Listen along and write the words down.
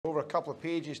Over a couple of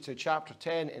pages to chapter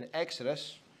 10 in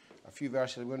Exodus, a few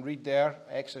verses I'm going to read there.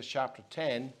 Exodus chapter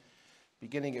 10,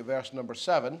 beginning at verse number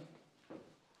 7,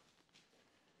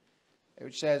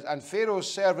 which says, "And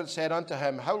Pharaoh's servant said unto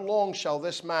him, How long shall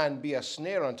this man be a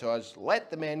snare unto us? Let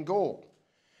the men go,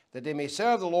 that they may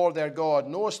serve the Lord their God.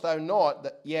 Knowest thou not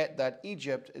that yet that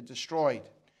Egypt is destroyed?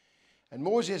 And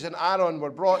Moses and Aaron were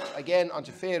brought again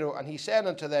unto Pharaoh, and he said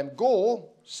unto them,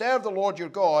 Go, serve the Lord your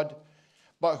God.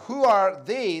 But who are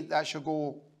they that shall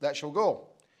go?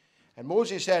 And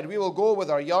Moses said, We will go with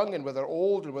our young and with our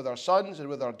old and with our sons and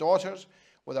with our daughters,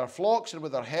 with our flocks and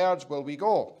with our herds will we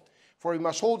go. For we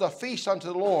must hold a feast unto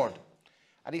the Lord.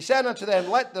 And he said unto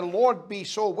them, Let the Lord be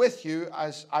so with you,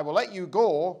 as I will let you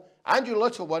go, and your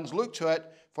little ones look to it,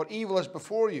 for evil is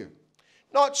before you.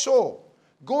 Not so.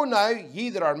 Go now, ye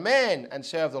that are men, and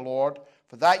serve the Lord,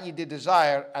 for that ye did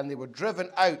desire. And they were driven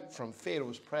out from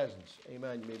Pharaoh's presence."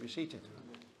 Amen. You may be seated.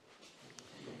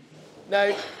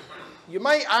 Now, you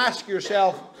might ask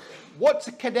yourself, what's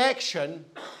the connection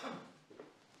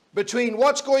between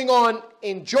what's going on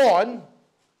in John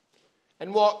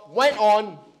and what went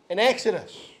on in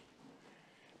Exodus?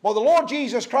 Well, the Lord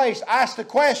Jesus Christ asked a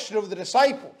question of the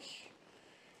disciples,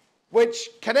 which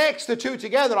connects the two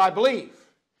together, I believe.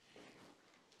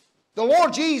 The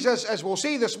Lord Jesus, as we'll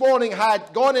see this morning,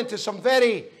 had gone into some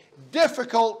very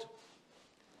difficult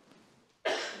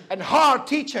and hard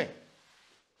teaching.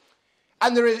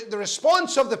 And the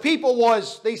response of the people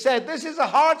was, they said, this is a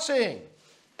hard saying.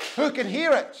 Who can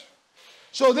hear it?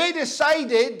 So they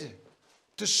decided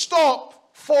to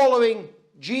stop following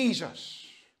Jesus.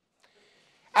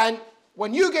 And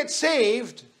when you get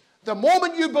saved, the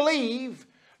moment you believe,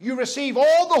 you receive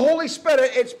all the Holy Spirit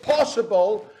it's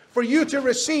possible for you to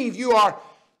receive. You are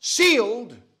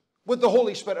sealed with the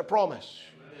Holy Spirit promise.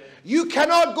 You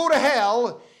cannot go to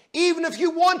hell even if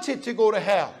you wanted to go to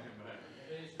hell.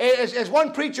 As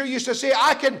one preacher used to say,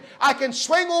 I can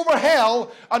swing over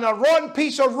hell on a rotten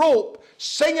piece of rope,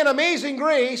 singing Amazing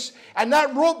Grace, and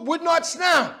that rope would not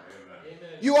snap. Amen.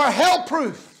 You are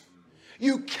hell-proof.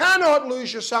 You cannot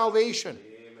lose your salvation.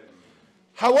 Amen.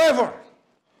 However,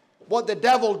 what the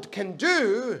devil can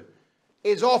do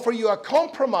is offer you a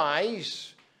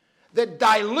compromise that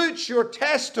dilutes your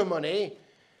testimony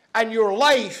and your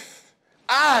life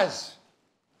as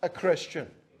a Christian.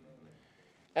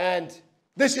 And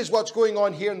this is what's going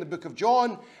on here in the book of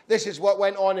John. This is what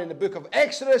went on in the book of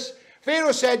Exodus.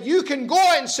 Pharaoh said, you can go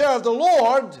and serve the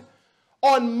Lord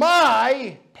on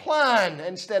my plan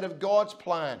instead of God's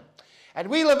plan. And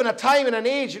we live in a time and an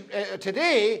age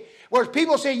today where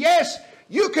people say, yes,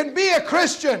 you can be a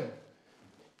Christian,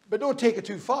 but don't take it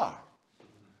too far.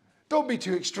 Don't be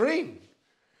too extreme.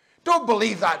 Don't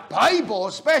believe that Bible,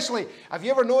 especially. Have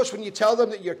you ever noticed when you tell them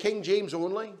that you're King James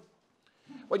only?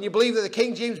 When you believe that the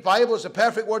King James Bible is the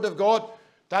perfect word of God,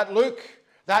 that look,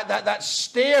 that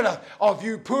stare of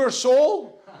you poor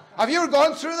soul. Have you ever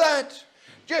gone through that?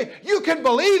 You can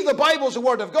believe the Bible's the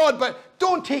word of God, but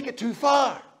don't take it too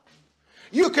far.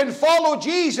 You can follow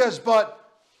Jesus, but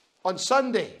on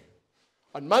Sunday,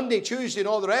 on Monday, Tuesday, and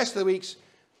all the rest of the weeks,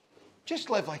 just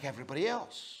live like everybody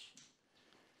else.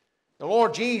 The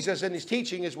Lord Jesus in his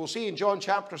teaching, as we'll see in John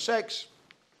chapter 6,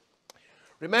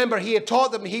 remember, he had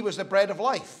taught them he was the bread of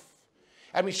life.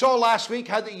 And we saw last week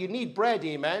how that you need bread,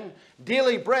 amen.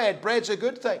 Daily bread. Bread's a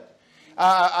good thing.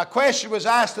 A question was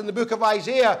asked in the book of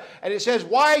Isaiah, and it says,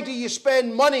 why do you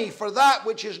spend money for that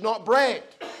which is not bread?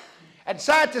 And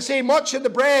sad to say, much of the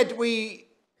bread we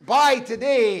buy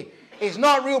today is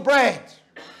not real bread.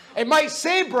 It might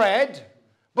say bread,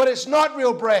 but it's not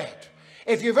real bread.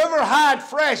 If you've ever had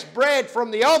fresh bread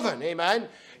from the oven, amen,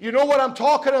 you know what I'm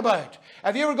talking about.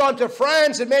 Have you ever gone to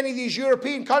France and many of these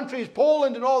European countries,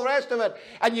 Poland and all the rest of it,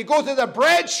 and you go to the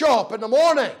bread shop in the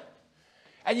morning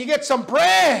and you get some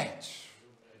bread,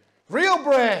 real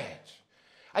bread,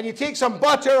 and you take some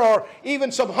butter or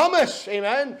even some hummus,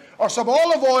 amen, or some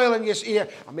olive oil, and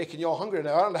I'm making you all hungry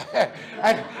now, aren't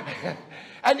I?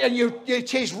 and you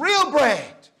taste real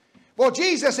bread. Well,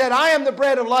 Jesus said, I am the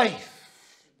bread of life.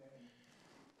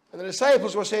 And the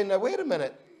disciples were saying, now wait a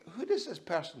minute, who does this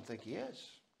person think he is?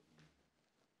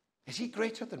 Is he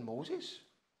greater than Moses?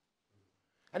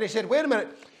 And they said, wait a minute,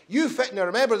 now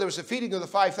remember there was the feeding of the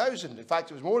 5,000. In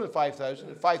fact, it was more than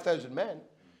 5,000, 5,000 men.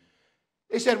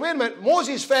 They said, wait a minute,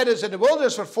 Moses fed us in the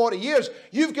wilderness for 40 years.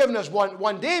 You've given us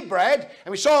one day bread.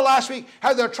 And we saw last week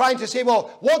how they're trying to say,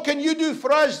 well, what can you do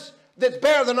for us that's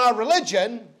better than our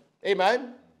religion?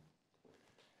 Amen.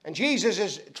 And Jesus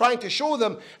is trying to show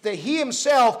them that he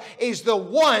himself is the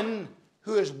one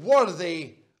who is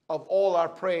worthy of all our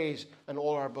praise and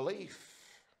all our belief.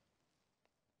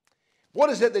 What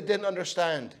is it they didn't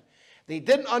understand? They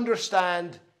didn't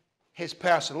understand his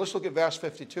person. Let's look at verse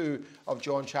 52 of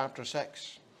John chapter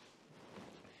 6.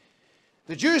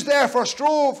 The Jews therefore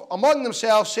strove among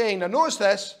themselves, saying, now notice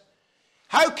this,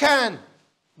 how can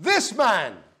this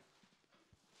man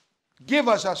give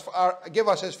us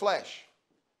his flesh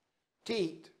to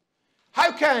eat?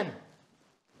 How can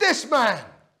this man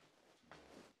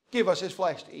give us his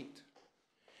flesh to eat?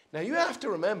 Now you have to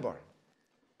remember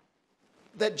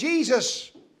that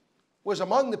Jesus was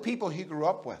among the people he grew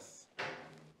up with.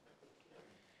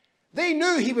 They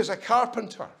knew he was a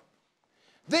carpenter.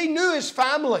 They knew his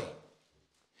family.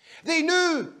 They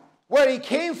knew where he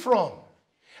came from.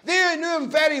 They knew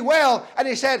him very well. And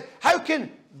he said, how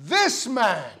can this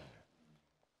man?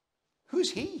 Who's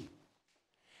he?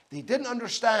 They didn't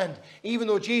understand, even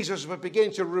though Jesus was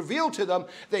beginning to reveal to them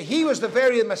that he was the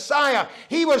very Messiah.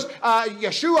 He was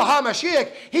Yeshua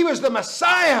HaMashiach. He was the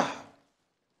Messiah.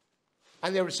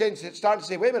 And they were starting to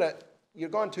say, wait a minute, you're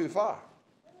gone too far.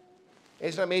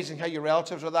 Isn't it amazing how your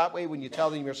relatives are that way when you tell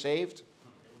them you're saved?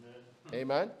 Amen.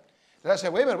 Amen. And I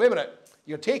said, wait a minute,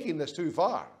 you're taking this too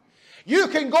far. You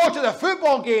can go to the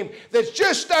football game that's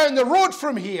just down the road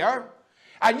from here,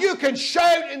 and you can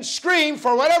shout and scream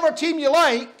for whatever team you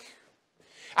like,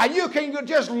 and you can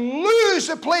just lose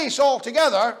the place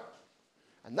altogether,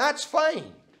 and that's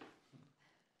fine.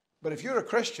 But if you're a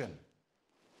Christian,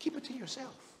 keep it to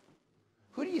yourself.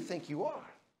 Who do you think you are?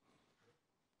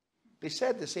 They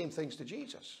said the same things to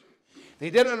Jesus. They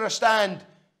didn't understand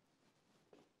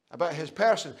about his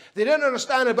person. They didn't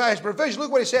understand about his provision.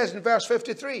 Look what he says in verse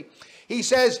 53. He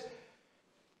says,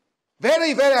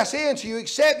 verily, verily, I say unto you,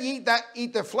 except ye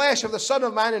eat the flesh of the Son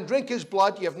of Man and drink his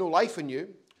blood, ye have no life in you.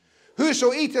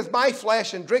 Whoso eateth my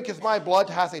flesh and drinketh my blood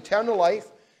hath eternal life,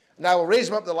 and I will raise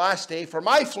him up the last day. For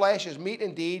my flesh is meat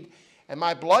indeed, and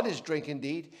my blood is drink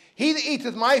indeed. He that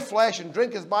eateth my flesh and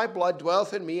drinketh my blood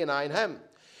dwelleth in me, and I in him.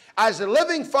 As the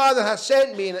living Father hath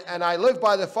sent me, and I live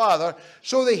by the Father,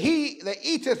 so that he that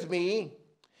eateth me,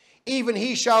 even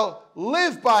he shall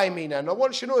live by me. Now I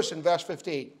want you to notice in verse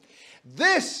 58.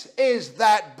 This is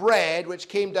that bread which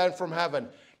came down from heaven,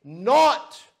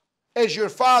 not as your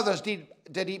fathers did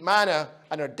eat manna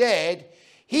and are dead.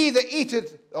 He that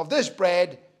eateth of this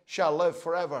bread shall live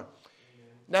forever.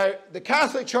 Now, the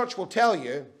Catholic Church will tell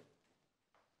you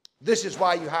this is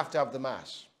why you have to have the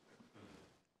Mass.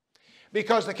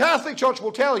 Because the Catholic Church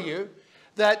will tell you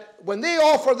that when they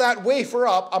offer that wafer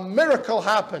up, a miracle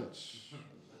happens.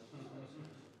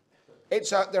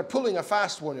 They're pulling a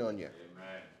fast one on you.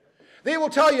 Amen. They will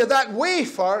tell you that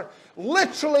wafer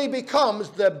literally becomes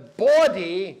the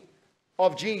body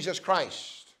of Jesus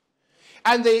Christ.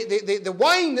 And the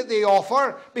wine that they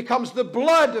offer becomes the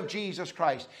blood of Jesus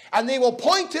Christ. And they will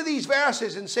point to these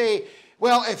verses and say,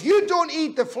 well, if you don't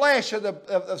eat the flesh of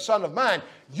the Son of Man,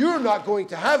 you're not going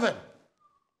to heaven.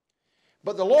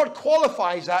 But the Lord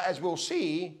qualifies that, as we'll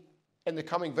see in the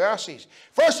coming verses.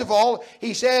 First of all,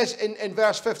 he says in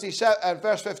verse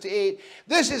 58,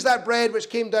 this is that bread which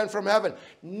came down from heaven,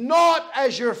 not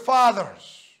as your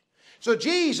fathers. So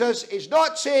Jesus is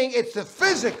not saying it's the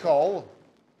physical,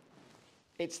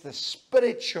 it's the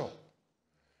spiritual.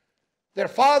 Their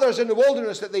fathers in the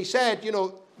wilderness that they said, you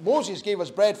know, Moses gave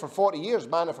us bread for 40 years,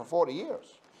 manna for 40 years.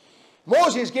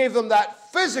 Moses gave them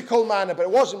that physical manna, but it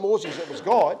wasn't Moses, it was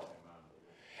God.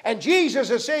 And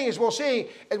Jesus is saying, as we'll see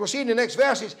in the next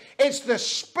verses, it's the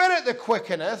Spirit that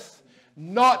quickeneth,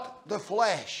 not the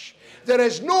flesh. There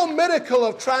is no miracle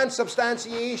of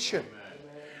transubstantiation.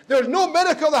 There's no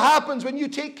miracle that happens when you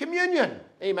take communion.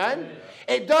 Amen?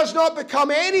 It does not become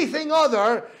anything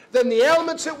other than the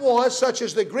elements it was, such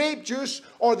as the grape juice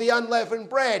or the unleavened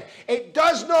bread. It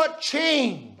does not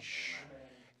change.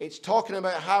 It's talking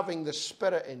about having the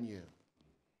Spirit in you.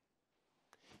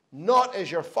 Not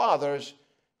as your fathers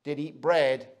did eat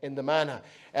bread in the manna.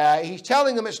 He's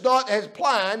telling them it's not his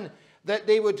plan that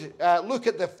they would look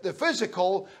at the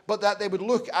physical, but that they would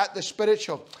look at the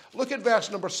spiritual. Look at verse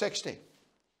number 60.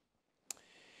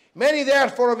 Many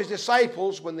therefore of his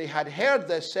disciples, when they had heard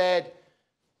this, said,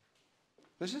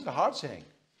 this is a hard saying.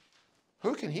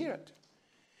 Who can hear it?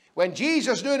 When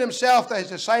Jesus knew in himself that his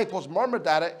disciples murmured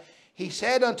at it, he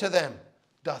said unto them,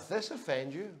 doth this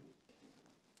offend you?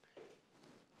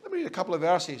 Let me read a couple of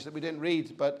verses that we didn't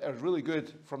read, but are really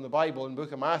good from the Bible in the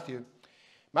book of Matthew.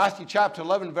 Matthew chapter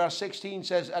 11, verse 16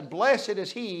 says, and blessed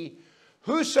is he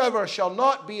whosoever shall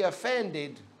not be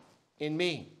offended in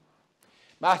me.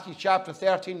 Matthew chapter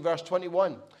 13, verse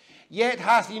 21. Yet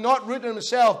hath he not rooted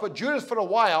himself, but dureth for a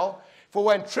while. For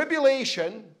when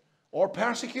tribulation or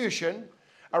persecution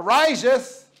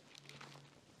ariseth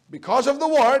because of the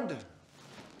word,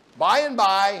 by and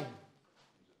by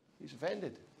he's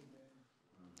offended.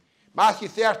 Matthew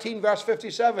 13, verse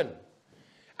 57.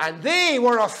 And they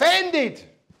were offended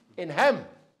in him.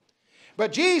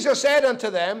 But Jesus said unto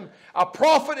them, a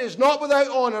prophet is not without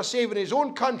honor, save in his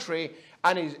own country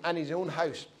and his own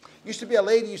house. Used to be a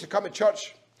lady used to come to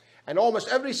church, and almost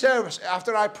every service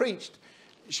after I preached,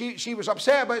 she was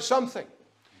upset about something.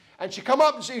 And she'd come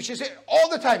up and she'd say all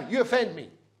the time, you offend me.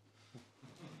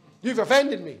 You've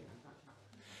offended me.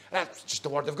 And that's just the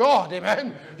word of God,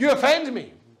 amen. You offend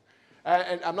me.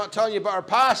 And I'm not telling you about her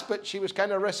past, but she was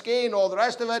kind of risque and all the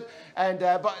rest of it. And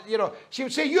but you know, she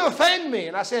would say, you offend me.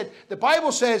 And I said, the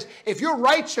Bible says, if you're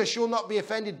righteous, you'll not be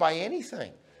offended by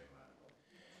anything.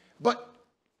 But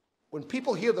when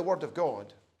people hear the word of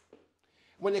God,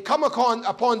 when they come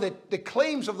upon the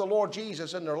claims of the Lord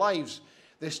Jesus in their lives,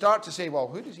 they start to say, well,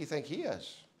 who does he think he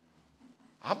is?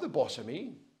 I'm the boss of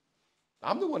me.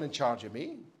 I'm the one in charge of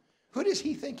me. Who does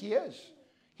he think he is?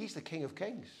 He's the King of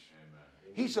Kings.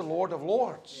 Amen. He's the Lord of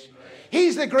Lords. Amen.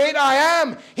 He's the great I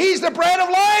am. He's the bread of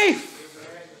life.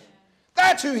 Amen.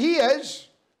 That's who he is.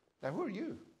 Now, who are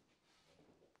you?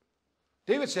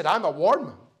 David said, I'm a worm.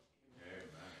 Amen.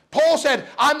 Paul said,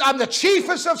 I'm the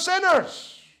chiefest of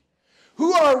sinners.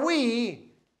 Who are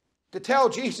we to tell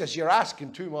Jesus, you're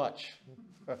asking too much?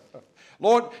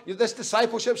 Lord, this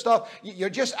discipleship stuff, you're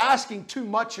just asking too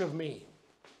much of me.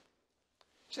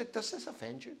 He said, does this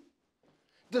offend you?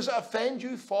 Does it offend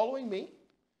you following me?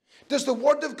 Does the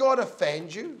word of God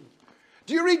offend you?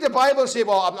 Do you read the Bible and say,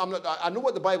 well, I know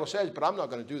what the Bible says, but I'm not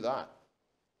going to do that?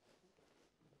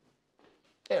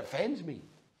 It offends me.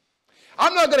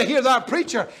 I'm not going to hear that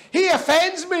preacher. He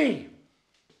offends me.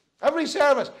 Every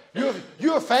service,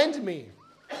 you offend me.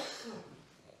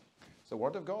 It's the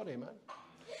word of God, amen.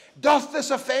 Doth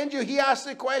this offend you? He asked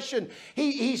the question.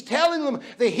 He's telling them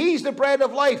that he's the bread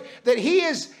of life, that he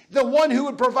is the one who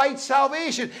would provide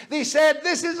salvation. They said,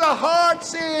 this is a hard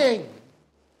saying.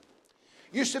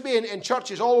 Used to be in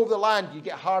churches all over the land, you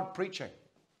get hard preaching.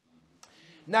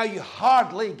 Now you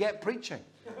hardly get preaching.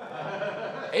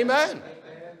 Amen.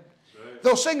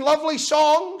 They'll sing lovely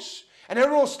songs, and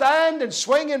everyone will stand and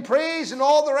swing and praise and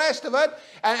all the rest of it.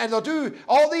 And they'll do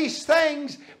all these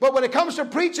things. But when it comes to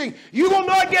preaching, you will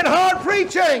not get hard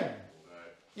preaching.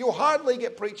 You'll hardly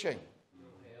get preaching.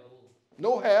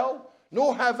 No hell,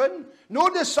 no heaven, no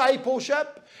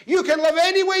discipleship. You can live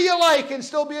any way you like and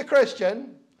still be a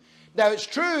Christian. Now, it's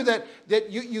true that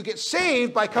you get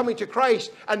saved by coming to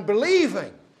Christ and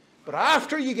believing. But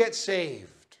after you get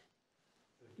saved,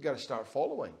 you've got to start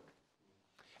following.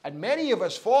 And many of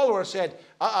us followers said,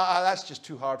 that's just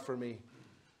too hard for me.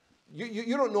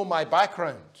 You don't know my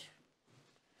background.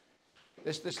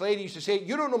 This lady used to say,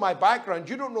 you don't know my background,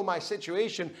 you don't know my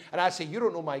situation. And I say, you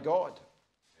don't know my God.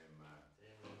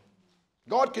 Amen.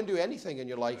 God can do anything in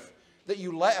your life that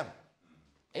you let him.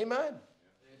 Amen.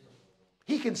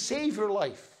 He can save your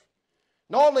life.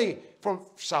 Not only from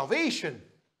salvation,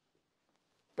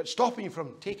 but stopping you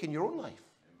from taking your own life.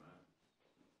 Amen.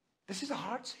 This is a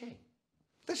hard saying.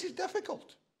 This is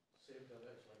difficult.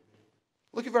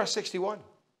 Look at verse 61.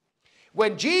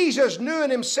 When Jesus knew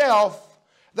in himself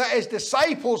that his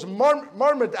disciples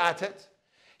murmured at it,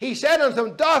 he said unto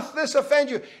them, doth this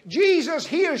offend you? Jesus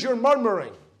hears your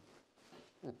murmuring.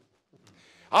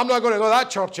 I'm not going to go to that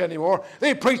church anymore.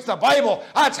 They preach the Bible.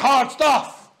 That's hard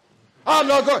stuff. I'm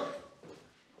not going.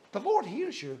 The Lord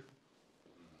hears you.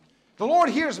 The Lord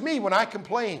hears me when I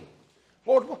complain.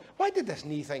 Lord, why did this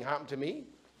knee thing happen to me?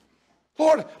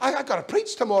 Lord, I've got to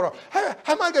preach tomorrow. How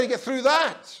am I going to get through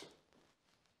that?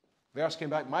 Verse came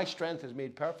back, my strength is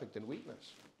made perfect in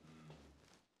weakness.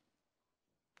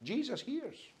 Jesus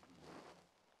hears.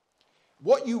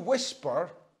 What you whisper,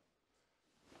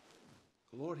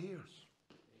 the Lord hears.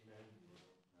 Amen.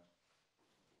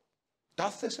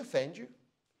 Doth this offend you?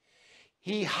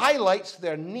 He highlights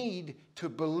their need to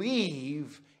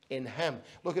believe in him.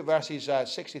 Look at verses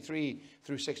 63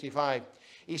 through 65.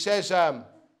 He says,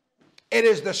 it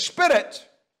is the Spirit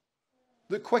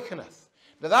that quickeneth.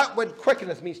 Now that word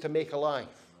quickeneth means to make alive.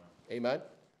 Amen.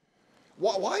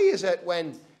 Why is it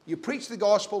when you preach the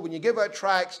gospel, when you give out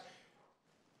tracts,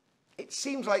 it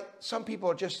seems like some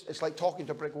people are just, it's like talking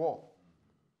to a brick wall.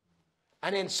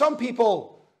 And then some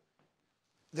people,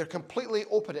 they're completely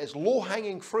open. It's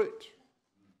low-hanging fruit.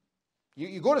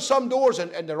 You go to some doors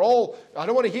and they're all, I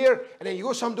don't want to hear. And then you go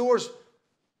to some doors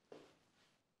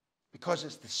because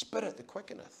it's the Spirit that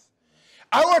quickeneth.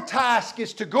 Our task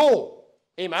is to go.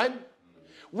 Amen.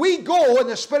 We go and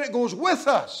the Spirit goes with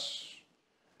us.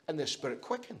 And the Spirit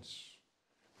quickens.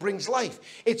 Brings life.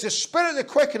 It's the Spirit that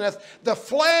quickeneth. The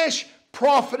flesh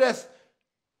profiteth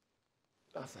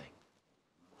nothing.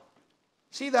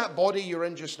 See that body you're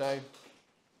in just now?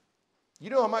 You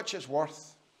know how much it's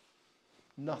worth?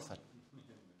 nothing.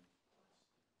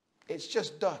 It's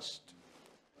just dust.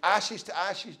 Ashes to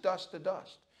ashes, dust to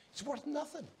dust. It's worth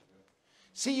nothing.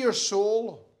 See your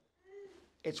soul,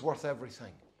 it's worth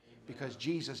everything because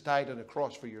Jesus died on the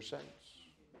cross for your sins.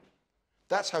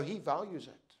 That's how he values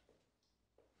it.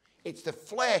 It's the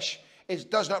flesh.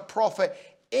 It does not profit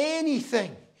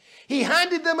anything. He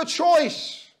handed them a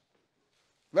choice.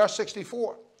 Verse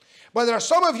 64. But there are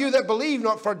some of you that believe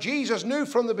not, for Jesus knew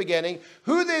from the beginning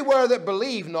who they were that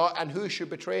believed not and who should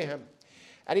betray him.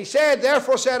 And he said,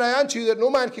 therefore said I unto you that no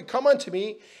man can come unto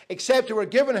me except it were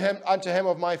given unto him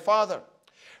of my Father.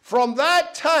 From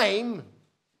that time,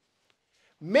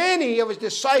 many of his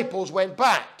disciples went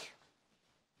back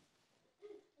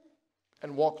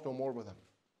and walked no more with him.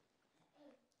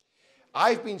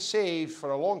 I've been saved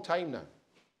for a long time now.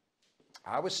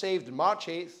 I was saved on March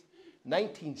 8th,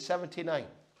 1979.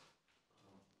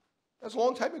 That's a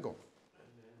long time ago.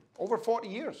 Over 40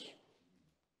 years.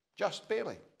 Just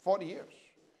barely 40 years.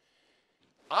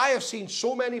 I have seen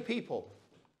so many people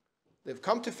that have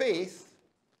come to faith,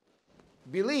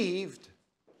 believed,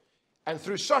 and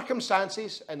through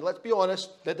circumstances, and let's be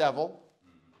honest, the devil,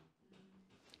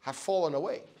 have fallen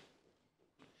away.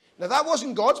 Now that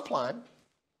wasn't God's plan.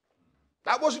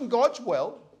 That wasn't God's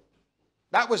will.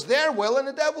 That was their will and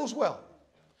the devil's will.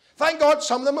 Thank God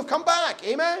some of them have come back.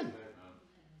 Amen.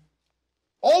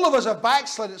 All of us have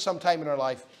backslid at some time in our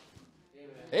life.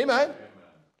 Amen. Amen.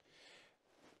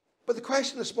 But the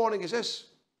question this morning is this: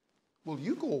 will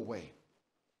you go away?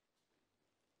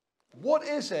 What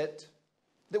is it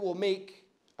that will make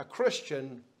a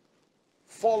Christian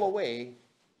fall away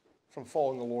from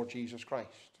following the Lord Jesus Christ?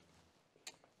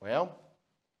 Well,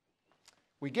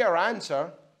 we get our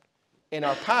answer in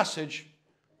our passage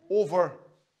over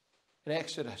in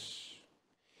Exodus.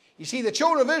 You see, the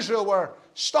children of Israel were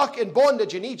stuck in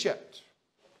bondage in Egypt.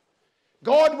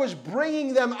 God was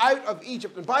bringing them out of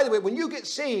Egypt. And by the way, when you get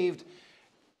saved,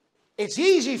 it's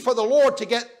easy for the Lord to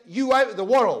get you out of the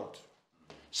world.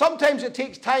 Sometimes it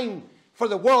takes time for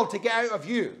the world to get out of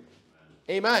you.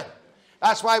 Amen.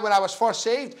 That's why when I was first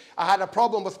saved, I had a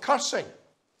problem with cursing.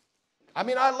 I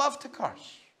mean, I loved to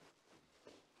curse.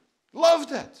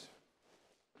 Loved it.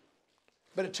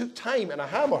 But it took time and a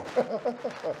hammer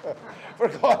for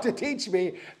God to teach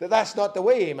me that that's not the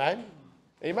way. Amen.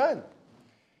 Amen.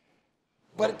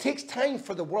 But it takes time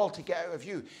for the world to get out of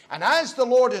you. And as the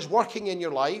Lord is working in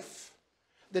your life,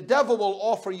 the devil will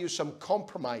offer you some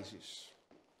compromises.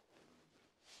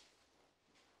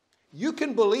 You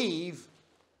can believe,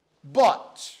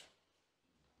 but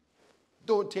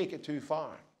don't take it too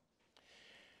far.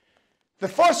 The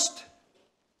first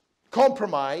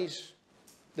compromise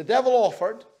the devil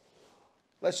offered,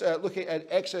 let's look at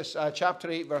Exodus chapter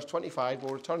 8, verse 25.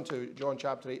 We'll return to John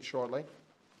chapter 8 shortly.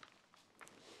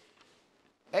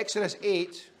 Exodus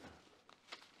 8.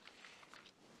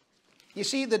 You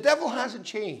see, the devil hasn't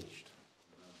changed.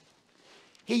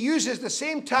 He uses the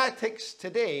same tactics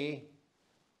today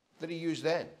that he used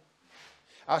then.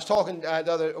 I was talking the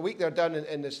other week there down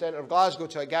in the centre of Glasgow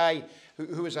to a guy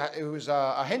who was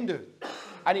a Hindu.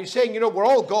 And he was saying, you know, we're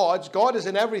all gods. God is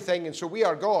in everything, and so we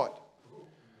are God.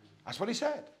 That's what he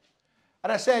said.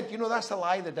 And I said, you know, that's the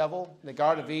lie of the devil in the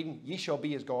Garden of Eden. Ye shall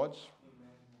be as gods.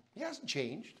 He hasn't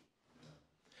changed.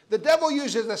 The devil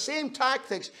uses the same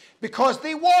tactics because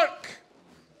they work.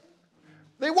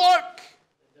 They work.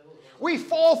 We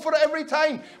fall for it every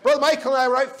time. Brother Michael and I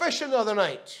were out fishing the other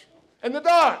night in the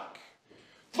dark,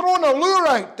 throwing a lure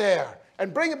out there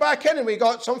and bring it back in, and we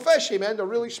got some fish. Amen. They're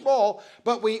really small,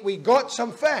 but we got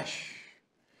some fish.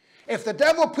 If the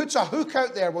devil puts a hook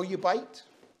out there, will you bite?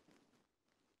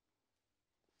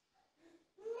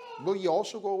 Will you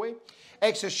also go away?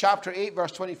 Exodus chapter 8,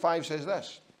 verse 25 says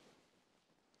this.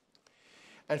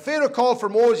 And Pharaoh called for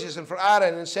Moses and for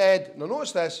Aaron and said, now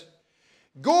notice this,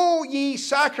 go ye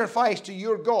sacrifice to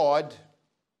your God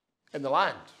in the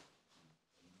land.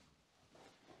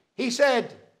 He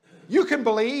said, you can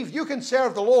believe, you can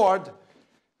serve the Lord,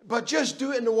 but just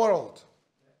do it in the world.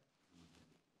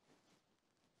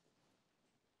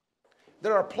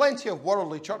 There are plenty of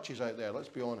worldly churches out there, let's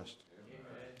be honest.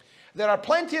 There are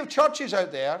plenty of churches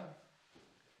out there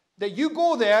that you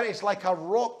go there, it's like a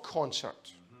rock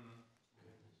concert.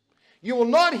 You will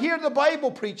not hear the Bible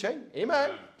preaching.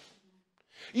 Amen.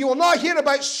 You will not hear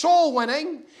about soul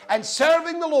winning and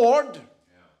serving the Lord.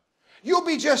 You'll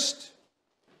be just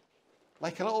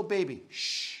like a little baby.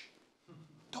 Shh.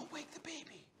 Don't wake the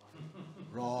baby.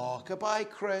 Rock-a-bye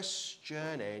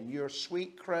Christian in your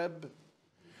sweet crib.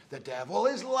 The devil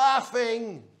is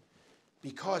laughing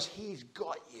because he's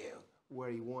got you where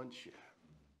he wants you.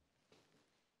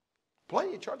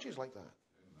 Plenty of churches like that.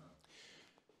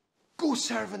 Go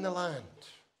serve in the land.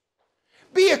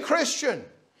 Be a Christian.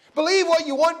 Believe what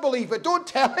you want to believe, but don't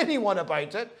tell anyone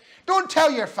about it. Don't tell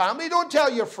your family. Don't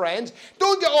tell your friends.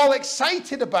 Don't get all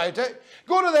excited about it.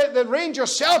 Go to the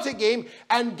Rangers Celtic game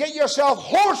and get yourself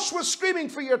hoarse with screaming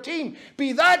for your team.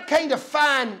 Be that kind of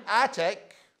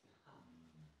fanatic.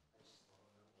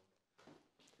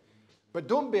 But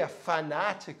don't be a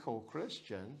fanatical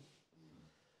Christian.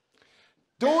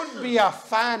 Don't be a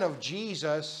fan of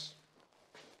Jesus.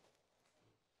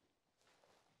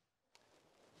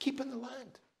 Keep in the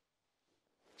land.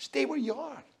 Stay where you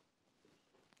are.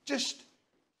 Just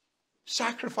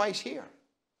sacrifice here.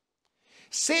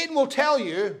 Satan will tell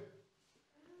you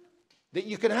that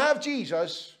you can have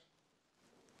Jesus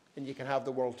and you can have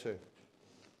the world too.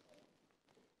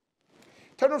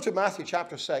 Turn over to Matthew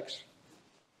chapter 6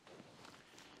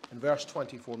 and verse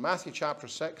 24. Matthew chapter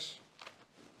 6.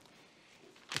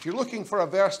 If you're looking for a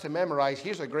verse to memorize,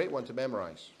 here's a great one to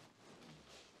memorize.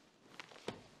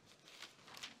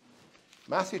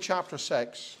 Matthew chapter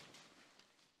 6.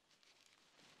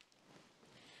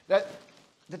 Now,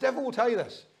 the devil will tell you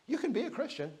this. You can be a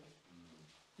Christian.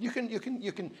 You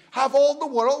can have all the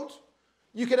world.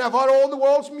 You can have all the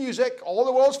world's music, all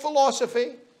the world's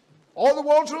philosophy, all the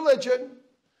world's religion.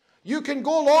 You can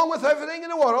go along with everything in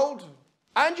the world,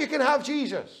 and you can have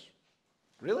Jesus.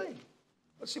 Really?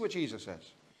 Let's see what Jesus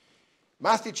says.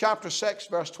 Matthew chapter 6,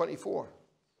 verse 24.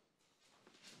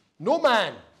 No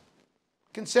man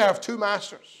can serve two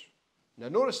masters. Now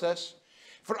notice this.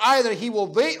 For either he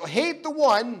will hate the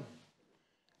one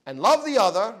and love the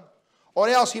other, or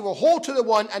else he will hold to the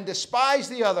one and despise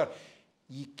the other.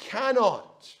 Ye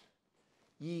cannot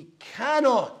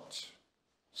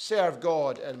serve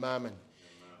God and mammon.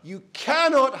 You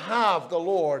cannot have the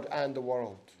Lord and the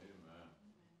world.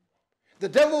 The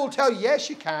devil will tell you, yes,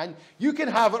 you can. You can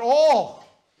have it all.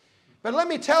 But let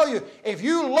me tell you, if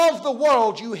you love the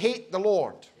world, you hate the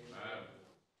Lord.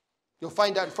 You'll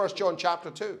find that in 1 John chapter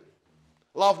 2.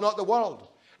 Love not the world,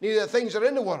 neither the things that are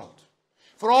in the world.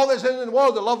 For all that is in the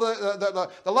world, the love,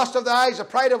 the lust of the eyes, the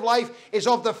pride of life, is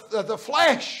of the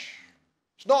flesh.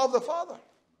 It's not of the Father.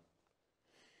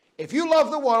 If you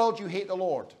love the world, you hate the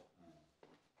Lord.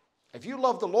 If you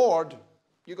love the Lord,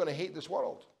 you're going to hate this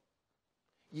world.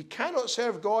 You cannot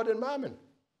serve God and mammon.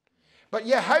 But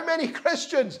yet, how many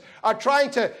Christians are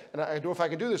trying to, and I don't know if I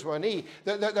can do this with my knee,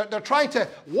 they're trying to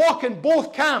walk in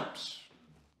both camps.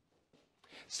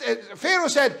 Pharaoh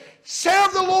said,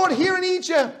 serve the Lord here in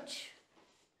Egypt.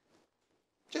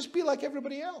 Just be like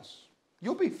everybody else.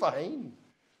 You'll be fine.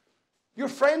 Your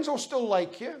friends will still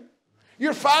like you.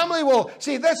 Your family will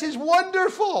say, this is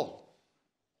wonderful.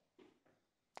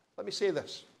 Let me say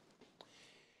this.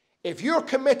 If you're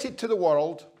committed to the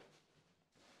world,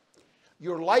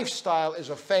 your lifestyle is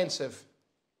offensive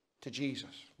to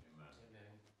Jesus.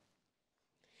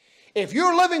 If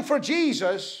you're living for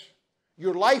Jesus,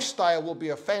 your lifestyle will be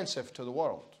offensive to the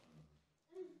world.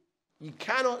 You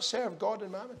cannot serve God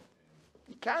and mammon.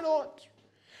 You cannot.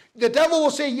 The devil will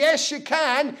say, yes, you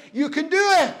can. You can do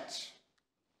it.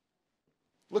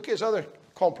 Look at his other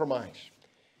compromise.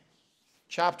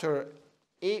 Chapter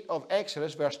 8 of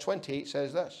Exodus, verse 28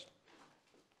 says this.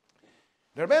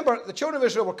 Now remember, the children of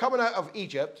Israel were coming out of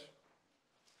Egypt.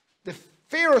 The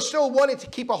Pharaoh still wanted to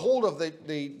keep a hold of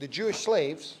the Jewish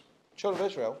slaves, children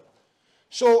of Israel.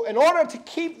 So in order to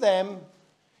keep them,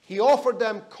 he offered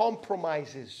them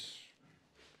compromises.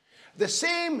 The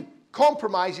same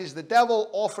compromises the devil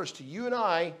offers to you and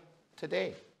I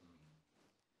today.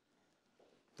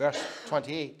 Verse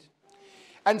 28.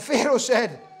 And Pharaoh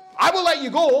said, I will let you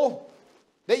go,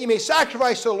 that you may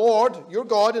sacrifice to the Lord your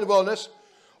God in the wilderness.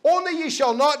 Only ye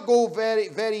shall not go very,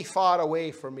 very far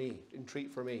away from me,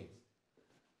 entreat for me.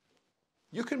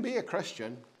 You can be a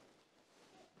Christian.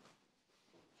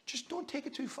 Just don't take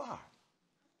it too far.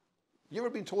 You ever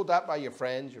been told that by your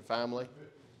friends, your family?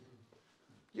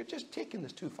 You're just taking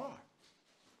this too far.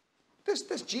 This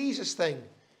Jesus thing,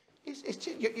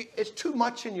 it's too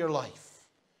much in your life.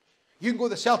 You can go to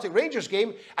the Celtic Rangers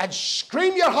game and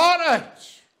scream your heart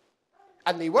out.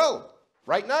 And they will,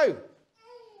 right now.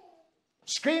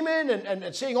 Screaming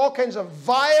and saying all kinds of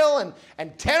vile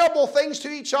and terrible things to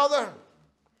each other.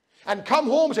 And come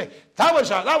home and say, that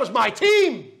was my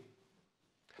team.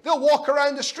 They'll walk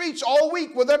around the streets all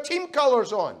week with their team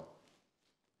colors on.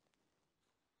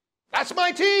 That's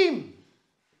my team.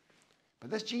 But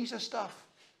this Jesus stuff,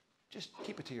 just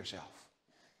keep it to yourself.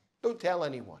 Don't tell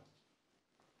anyone.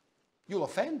 You'll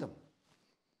offend them.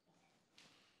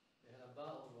 They had a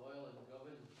battle royal in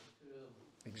Govan, the two of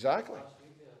them. Exactly.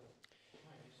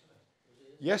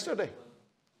 Yesterday.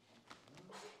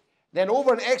 Then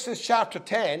over in Exodus chapter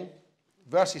 10,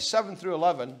 verses 7 through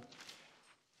 11,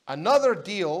 Another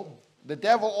deal the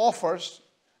devil offers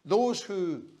those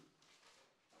who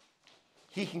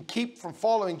he can keep from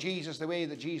following Jesus the way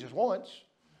that Jesus wants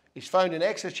is found in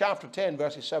Exodus chapter 10,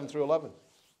 verses 7 through 11.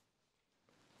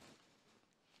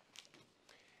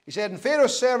 He said, and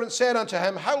Pharaoh's servant said unto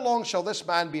him, how long shall this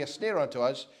man be a snare unto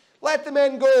us? Let the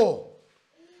men go,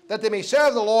 that they may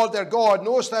serve the Lord their God.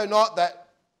 Knowest thou not that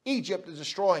Egypt is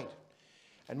destroyed?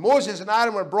 And Moses and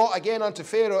Aaron were brought again unto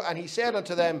Pharaoh, and he said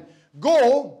unto them,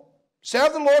 go,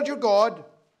 serve the Lord your God,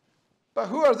 but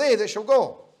who are they that shall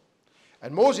go?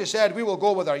 And Moses said, we will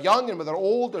go with our young and with our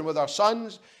old and with our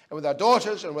sons and with our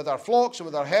daughters and with our flocks and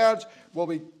with our herds will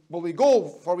we go,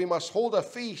 for we must hold a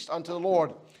feast unto the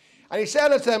Lord. And he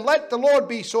said unto them, let the Lord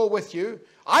be so with you.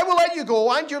 I will let you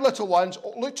go and your little ones.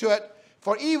 Look to it,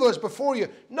 for evil is before you.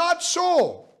 Not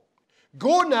so.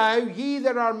 Go now, ye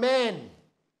that are men,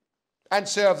 and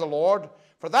serve the Lord,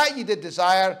 for that ye did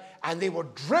desire. And they were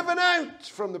driven out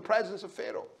from the presence of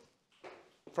Pharaoh,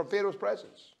 from Pharaoh's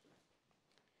presence.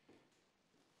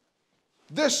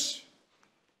 This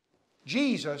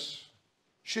Jesus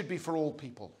should be for old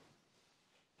people.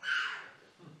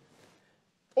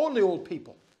 Only old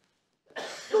people.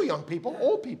 No young people,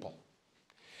 old people.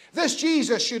 This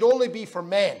Jesus should only be for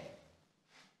men. He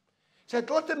said,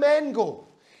 let the men go.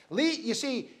 You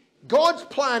see, God's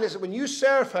plan is that when you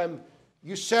serve him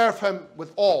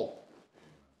with all.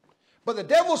 But the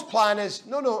devil's plan is,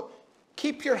 no,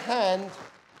 keep your hand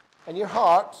and your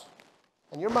heart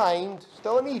and your mind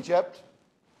still in Egypt,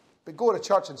 but go to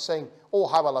church and sing, oh,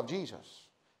 how I love Jesus.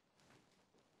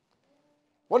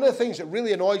 One of the things that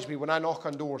really annoys me when I knock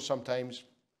on doors sometimes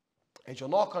is you'll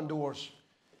knock on doors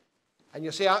and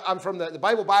you'll say, I'm from the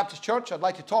Bible Baptist Church. I'd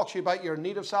like to talk to you about your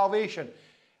need of salvation.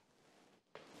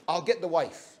 I'll get the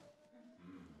wife.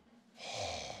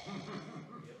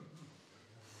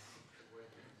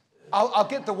 I'll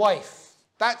get the wife.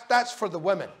 That's for the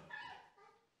women.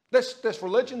 This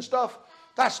religion stuff,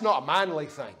 that's not a manly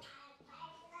thing.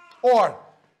 Or,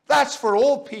 that's for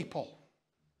old people.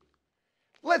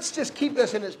 Let's just keep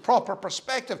this in its proper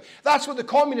perspective. That's what the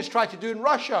communists tried to do in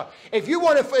Russia. If you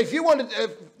want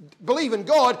to believe in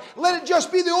God, let it just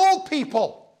be the old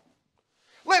people.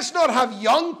 Let's not have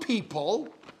young people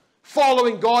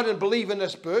following God and believing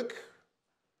this book.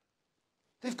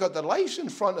 They've got their lives in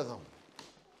front of them.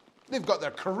 They've got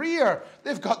their career.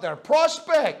 They've got their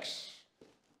prospects.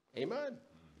 Amen.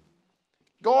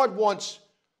 God wants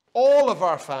all of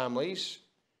our families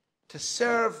to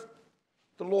serve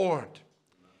the Lord.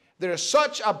 There is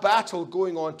such a battle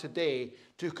going on today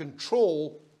to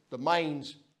control the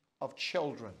minds of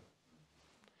children.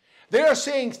 They are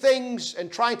saying things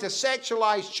and trying to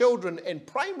sexualize children in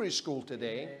primary school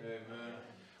today, amen,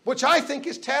 which I think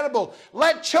is terrible.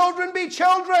 Let children be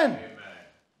children. Amen.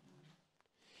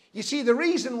 You see, the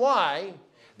reason why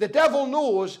the devil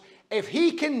knows if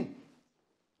he can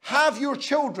have your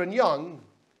children young,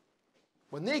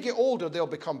 when they get older, they'll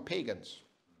become pagans.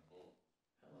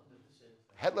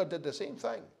 Hitler did the same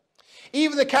thing.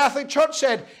 Even the Catholic Church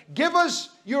said, give us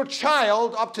your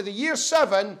child up to the year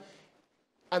 7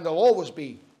 and they'll always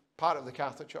be part of the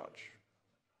Catholic Church.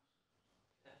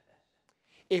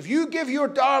 If you give your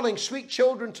darling sweet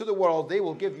children to the world, they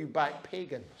will give you back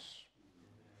pagans.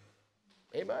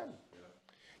 Amen.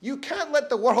 You can't let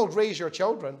the world raise your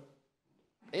children.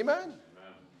 Amen.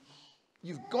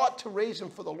 You've got to raise them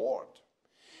for the Lord.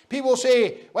 People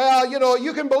say, well,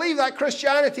 you can believe that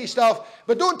Christianity stuff,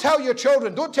 but don't tell your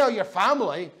children, don't tell your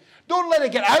family, don't let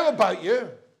it get out about you.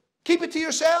 Keep it to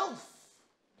yourself.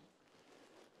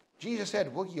 Jesus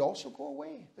said, will ye also go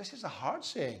away? This is a hard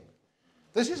saying.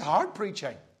 This is hard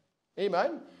preaching.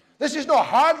 Amen. This is not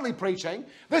hardly preaching.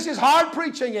 This is hard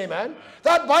preaching. Amen.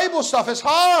 That Bible stuff is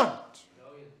hard.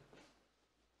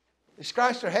 They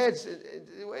scratch their heads.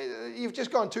 You've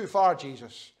just gone too far,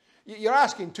 Jesus. You're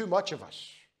asking too much of us.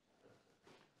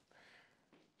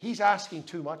 He's asking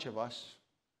too much of us.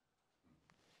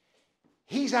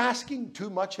 He's asking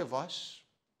too much of us.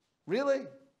 Really?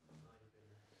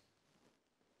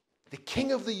 The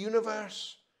King of the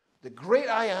universe, the great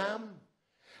I am,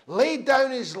 laid down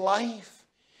his life,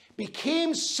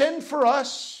 became sin for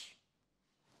us,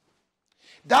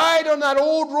 died on that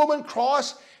old Roman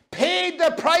cross, paid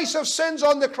the price of sins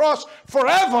on the cross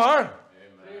forever, amen,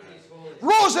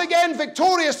 rose again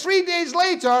victorious 3 days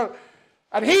later,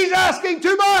 and he's asking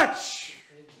too much.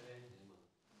 Amen.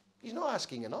 He's not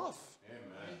asking enough.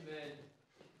 Amen.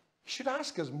 He should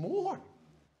ask us more.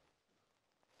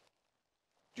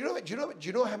 Do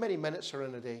you know how many minutes are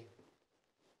in a day?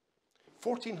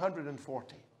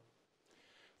 1,440.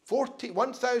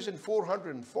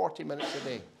 1,440 minutes a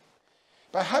day.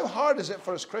 But how hard is it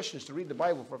for us Christians to read the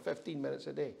Bible for 15 minutes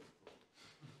a day?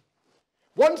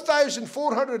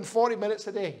 1,440 minutes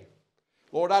a day.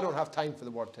 Lord, I don't have time for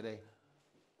the word today.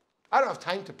 I don't have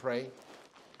time to pray.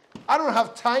 I don't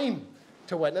have time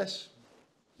to witness.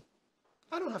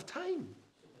 I don't have time.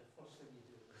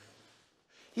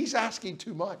 He's asking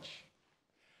too much.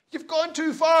 You've gone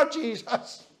too far,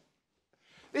 Jesus.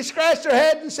 They scratched their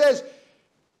head and says,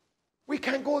 we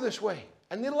can't go this way.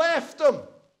 And they left him.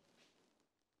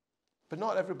 But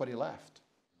not everybody left.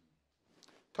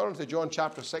 Turn to John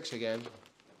chapter 6 again.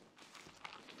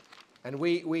 And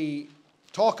we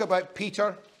talk about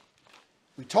Peter.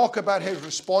 We talk about his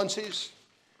responses.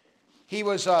 He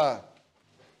was a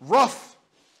rough,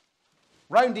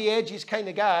 round the edges kind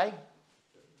of guy.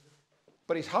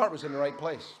 But his heart was in the right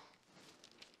place.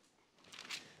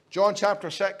 John chapter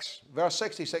 6, verse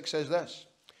 66 says this.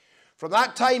 From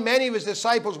that time many of his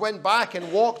disciples went back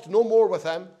and walked no more with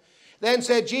him. Then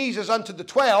said Jesus unto the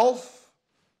 12,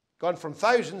 gone from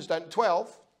thousands down to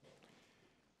 12.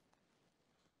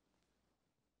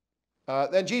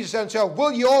 Then Jesus said unto him,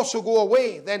 will you also go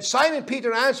away? Then Simon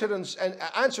Peter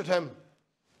answered him,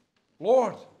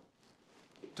 Lord,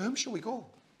 to whom shall we go?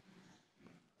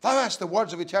 Thou hast the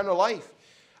words of eternal life.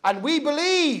 And we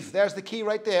believe, there's the key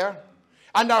right there,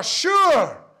 and are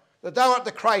sure that thou art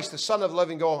the Christ, the Son of the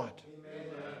living God.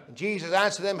 And Jesus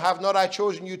answered them, have not I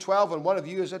chosen you 12, and one of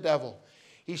you is a devil?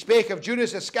 He spake of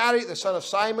Judas Iscariot, the son of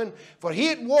Simon, for he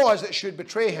it was that should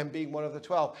betray him, being one of the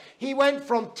 12. He went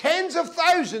from tens of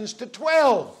thousands to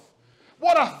 12.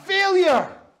 What a failure!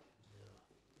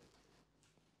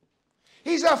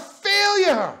 He's a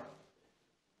failure.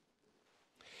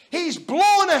 He's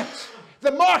blown it.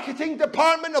 The marketing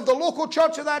department of the local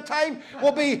church at that time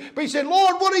will be saying,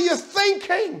 Lord, what are you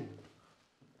thinking?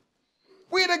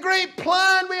 We had a great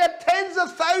plan. We had tens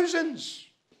of thousands.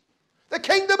 The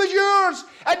kingdom is yours.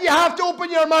 And you have to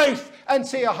open your mouth and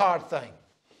say a hard thing.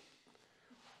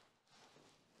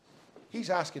 He's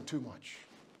asking too much.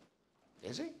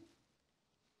 Is he?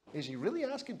 Is he really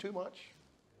asking too much?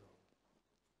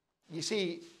 You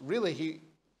see, really,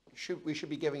 we should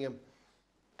be giving him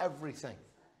everything.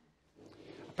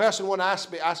 A person once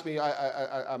asked me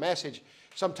a message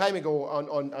some time ago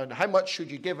on how much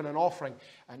should you give in an offering.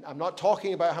 And I'm not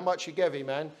talking about how much you give,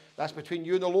 amen. That's between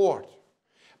you and the Lord.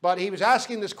 But he was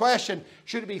asking this question,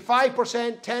 should it be 5%,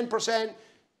 10%,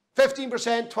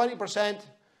 15%, 20%?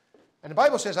 And the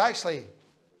Bible says actually,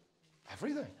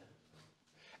 everything.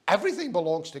 Everything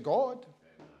belongs to God.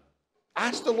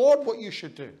 Ask the Lord what you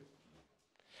should do.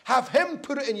 Have him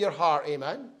put it in your heart,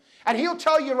 amen. And he'll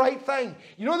tell you the right thing.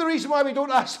 You know the reason why we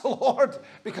don't ask the Lord?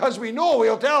 Because we know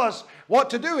he'll tell us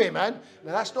what to do, amen.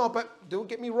 Now that's not about, don't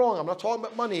get me wrong, I'm not talking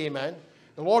about money, amen.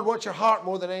 The Lord wants your heart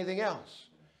more than anything else.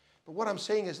 But what I'm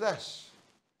saying is this.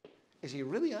 Is he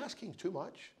really asking too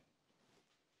much?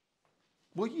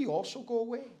 Will ye also go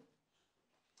away?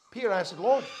 Peter answered,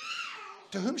 Lord,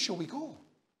 to whom shall we go?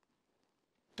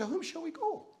 To whom shall we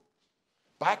go?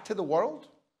 Back to the world?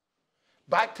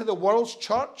 Back to the world's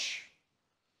church?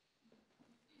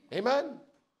 Amen.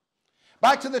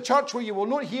 Back to the church where you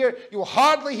will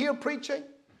hardly hear preaching.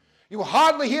 You will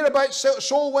hardly hear about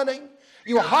soul winning.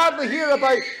 You will hardly hear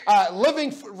about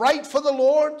living right for the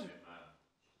Lord.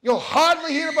 You'll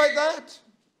hardly hear about that.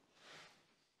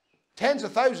 Tens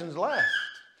of thousands left.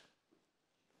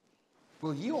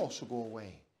 Will ye also go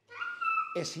away?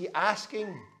 Is he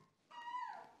asking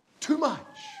too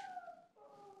much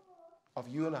of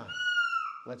you and I?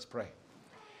 Let's pray.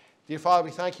 Dear Father,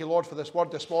 we thank you, Lord, for this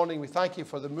word this morning. We thank you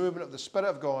for the movement of the Spirit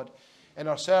of God in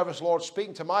our service, Lord,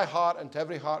 speaking to my heart and to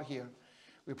every heart here.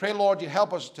 We pray, Lord, you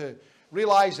help us to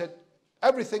realize that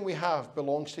everything we have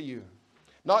belongs to you.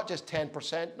 Not just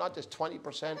 10%, not just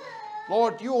 20%.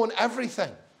 Lord, you own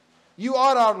everything. You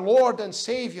are our Lord and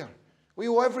Savior. We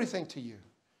owe everything to you.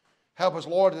 Help us,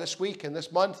 Lord, this week and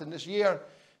this month and this year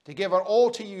to give our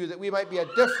all to you, that we might be a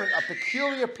different, a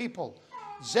peculiar people,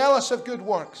 zealous of good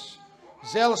works,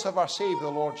 zealous of our Savior,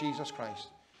 the Lord Jesus Christ.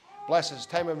 Bless this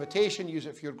time of invitation. Use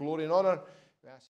it for your glory and honor.